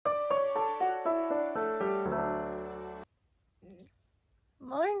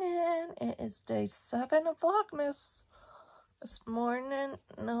It is day 7 of Vlogmas. This morning,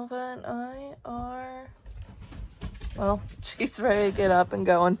 Nova and I are, well, she's ready to get up and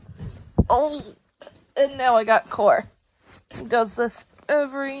going. Oh, and now I got Core. He does this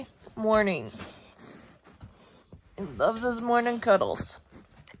every morning. He loves his morning cuddles.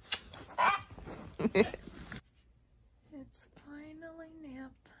 It's finally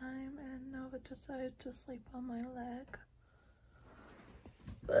nap time and Nova decided to sleep on my leg.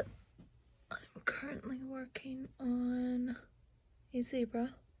 But I'm currently working on a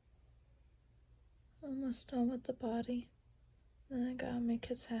zebra. Almost done with the body. Then I gotta make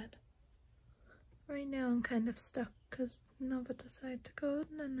his head. Right now I'm kind of stuck because Nova decided to go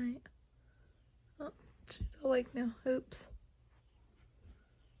in the night. Oh, she's awake now. Oops.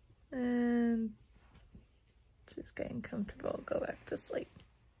 And she's getting comfortable. Go back to sleep.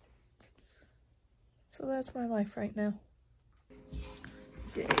 So that's my life right now.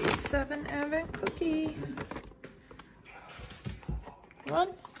 Day 7 Advent cookie. 1,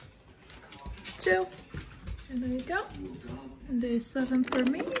 2, and there you go. And day 7 for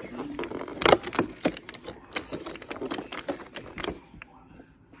me.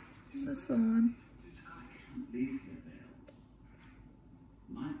 This is the one.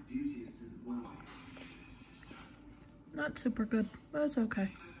 Not super good, but it's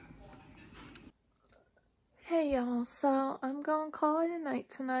okay. Hey y'all, so I'm gonna call it a night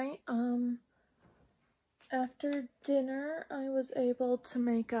tonight. After dinner, I was able to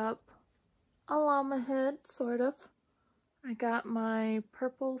make up a llama head, sort of. I got my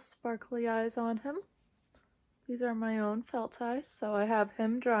purple sparkly eyes on him. These are my own felt eyes, so I have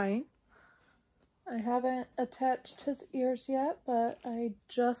him drying. I haven't attached his ears yet, but I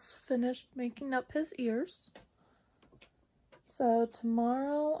just finished making up his ears. So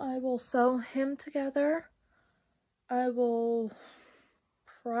tomorrow I will sew him together. I will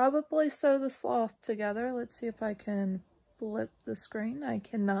probably sew the sloth together. Let's see if I can flip the screen. I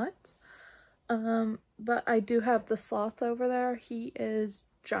cannot. But I do have the sloth over there. He is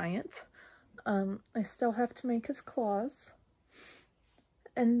giant. I still have to make his claws.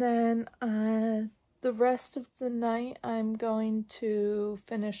 And then the rest of the night I'm going to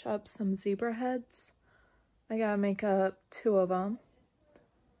finish up some zebra heads. I gotta make up 2 of them.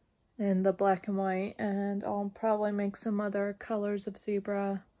 In the black and white, and I'll probably make some other colors of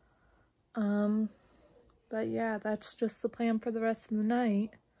zebra. But yeah, that's just the plan for the rest of the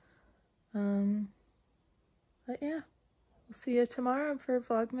night. But yeah, we'll see you tomorrow for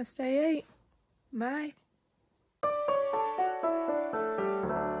Vlogmas Day 8. Bye.